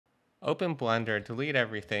open Blender, delete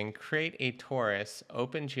everything, create a torus,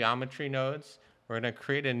 open geometry nodes. We're going to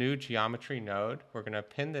create a new geometry node. We're going to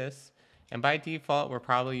pin this. And by default, we're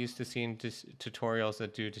probably used to seeing tutorials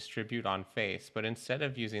that do distribute on face. But instead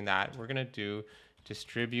of using that, we're going to do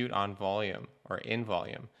distribute on volume or in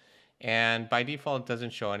volume. And by default, it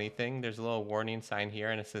doesn't show anything. There's a little warning sign here,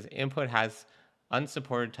 and it says input has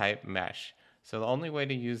unsupported type mesh. So the only way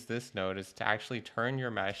to use this node is to actually turn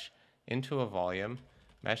your mesh into a volume,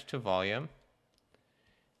 mesh to volume.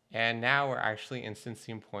 And now we're actually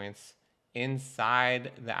instancing points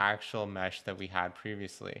inside the actual mesh that we had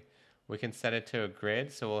previously. We can set it to a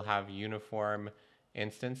grid, so we'll have uniform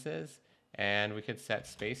instances, and we could set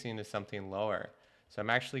spacing to something lower. So I'm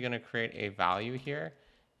actually going to create a value here,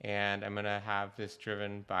 and I'm going to have this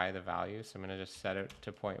driven by the value. So I'm going to just set it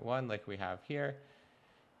to 0.1 like we have here.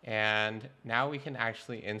 And now we can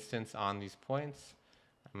actually instance on these points.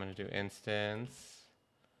 I'm going to do instance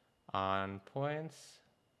on points,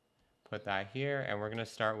 put that here, and we're going to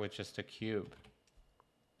start with just a cube.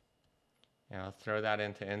 And I'll throw that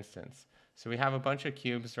into instance. So we have a bunch of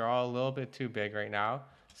cubes. They're all a little bit too big right now.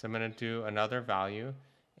 So I'm going to do another value,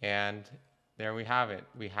 and there we have it.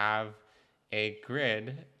 We have a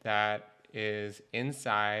grid that is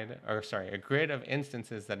inside, or sorry, a grid of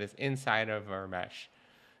instances that is inside of our mesh.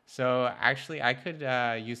 So actually, I could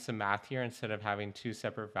use some math here instead of having two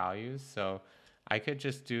separate values. So I could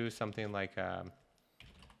just do something like a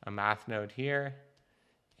math node here,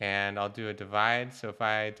 and I'll do a divide. So if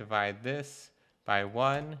I divide this by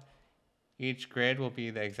 1, each grid will be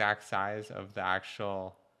the exact size of the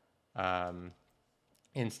actual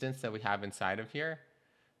instance that we have inside of here.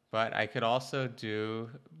 But I could also do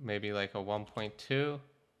maybe like a 1.2,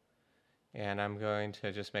 and I'm going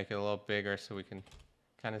to just make it a little bigger so we can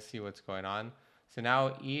kind of see what's going on. So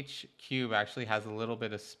now each cube actually has a little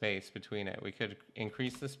bit of space between it. We could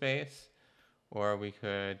increase the space, or we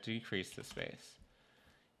could decrease the space.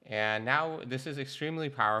 And now this is extremely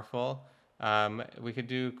powerful. We could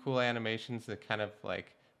do cool animations that kind of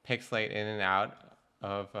like pixelate in and out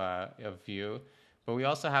of view. But we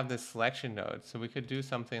also have this selection node. So we could do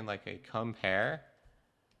something like a compare.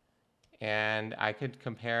 And I could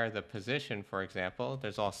compare the position, for example.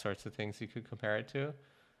 There's all sorts of things you could compare it to.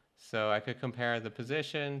 So I could compare the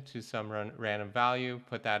position to some random value,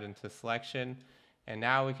 put that into selection. And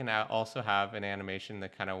now we can also have an animation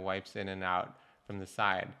that kind of wipes in and out from the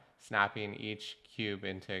side, snapping each cube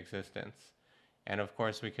into existence. And of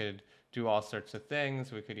course, we could do all sorts of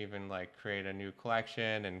things. We could even like create a new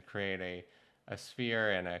collection and create a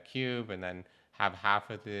sphere and a cube, and then have half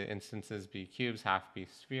of the instances be cubes, half be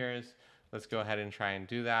spheres. Let's go ahead and try and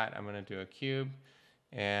do that. I'm going to do a cube,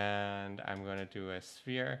 and I'm going to do a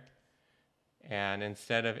sphere. And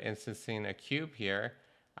instead of instancing a cube here,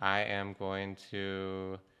 I am going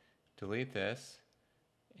to delete this,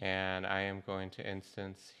 and I am going to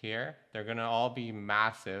instance here. They're going to all be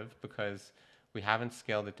massive because we haven't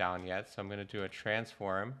scaled it down yet. So I'm going to do a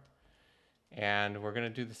transform, and we're going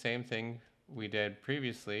to do the same thing we did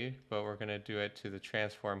previously, but we're going to do it to the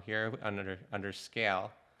transform here under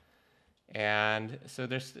scale. And so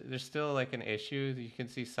there's still like an issue. You can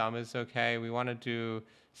see sum is okay. We want to do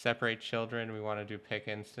separate children. We want to do pick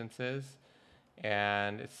instances.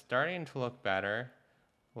 And it's starting to look better.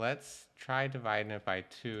 Let's try dividing it by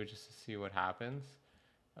 2 just to see what happens.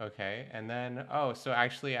 Okay, and then, oh, so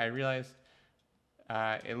actually I realized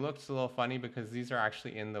it looks a little funny because these are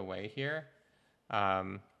actually in the way here.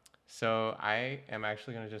 So I am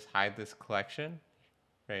actually going to just hide this collection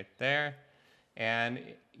right there. And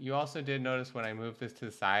you also did notice when I moved this to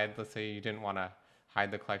the side, let's say you didn't want to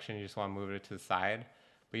hide the collection, you just want to move it to the side,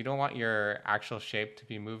 but you don't want your actual shape to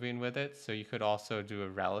be moving with it. So you could also do a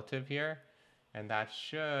relative here, and that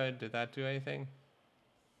should, did that do anything?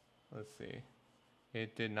 Let's see.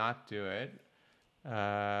 It did not do it.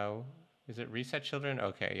 Is it reset children?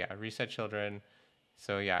 Okay, yeah, reset children.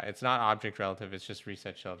 So yeah, it's not object relative, it's just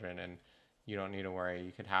reset children, and you don't need to worry.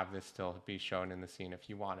 You could have this still be shown in the scene if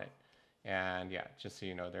you want it. And yeah, just so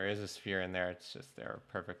you know, there is a sphere in there. It's just they're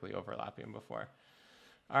perfectly overlapping before.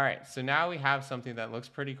 All right, so now we have something that looks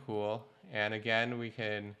pretty cool. And again, we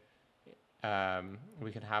can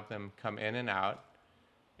have them come in and out.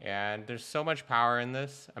 And there's so much power in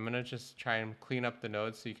this. I'm going to just try and clean up the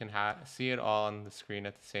nodes so you can see it all on the screen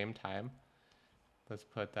at the same time. Let's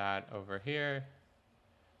put that over here.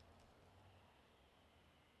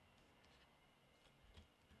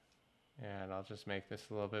 And I'll just make this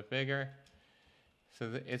a little bit bigger.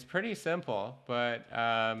 So it's pretty simple, but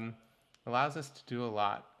allows us to do a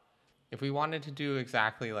lot. If we wanted to do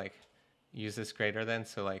exactly like use this greater than,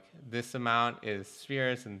 so like this amount is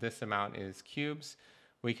spheres and this amount is cubes,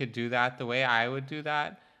 we could do that. The way I would do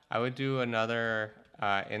that, I would do another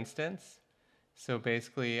instance. So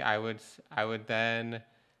basically, I would then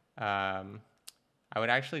I would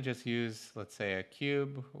actually just use, let's say, a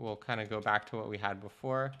cube. We'll kind of go back to what we had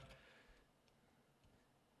before.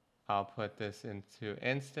 I'll put this into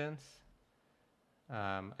instance.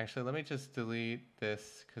 Actually, let me just delete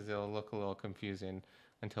this because it'll look a little confusing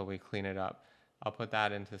until we clean it up. I'll put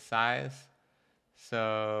that into size.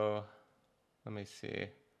 So let me see.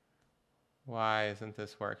 Why isn't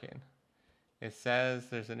this working? It says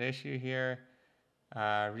there's an issue here.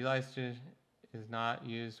 Realized is not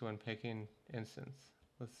used when picking instance.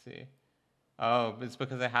 Let's see. Oh, it's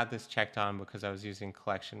because I had this checked on because I was using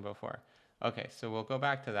collection before. Okay, so we'll go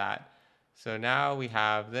back to that. So now we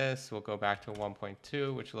have this. We'll go back to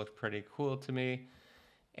 1.2, which looks pretty cool to me.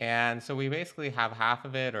 And so we basically have half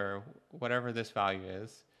of it, or whatever this value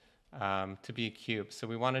is, to be cubes. So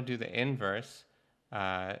we want to do the inverse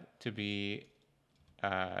to be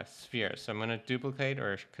sphere. So I'm going to duplicate,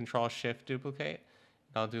 or Control-Shift duplicate.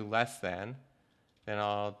 I'll do less than. Then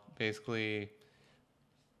I'll basically,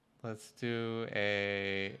 let's do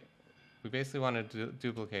a, we basically want to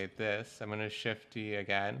duplicate this. I'm going to Shift D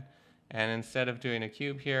again. And instead of doing a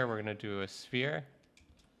cube here, we're going to do a sphere.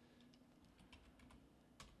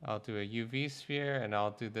 I'll do a UV sphere, and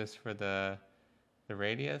I'll do this for the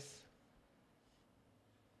radius.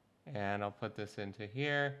 And I'll put this into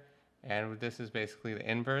here. And this is basically the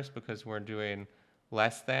inverse because we're doing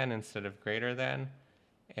less than instead of greater than.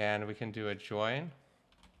 And we can do a join.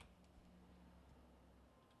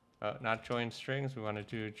 Not join strings, we want to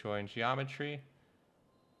do join geometry.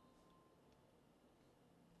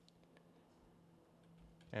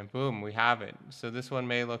 And boom, we have it. So this one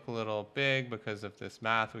may look a little big because of this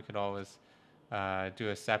math. We could always do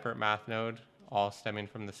a separate math node, all stemming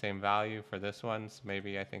from the same value for this one. So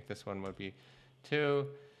maybe I think this one would be 2.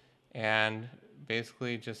 And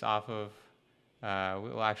basically just off of,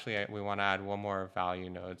 we want to add one more value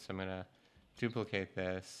node. So I'm going to duplicate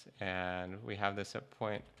this, and we have this at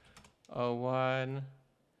 0.01.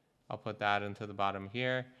 I'll put that into the bottom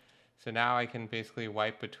here. So now I can basically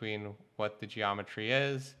wipe between what the geometry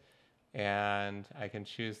is, and I can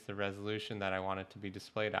choose the resolution that I want it to be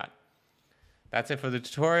displayed at. That's it for the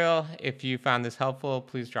tutorial. If you found this helpful,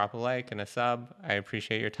 please drop a like and a sub. I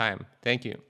appreciate your time. Thank you.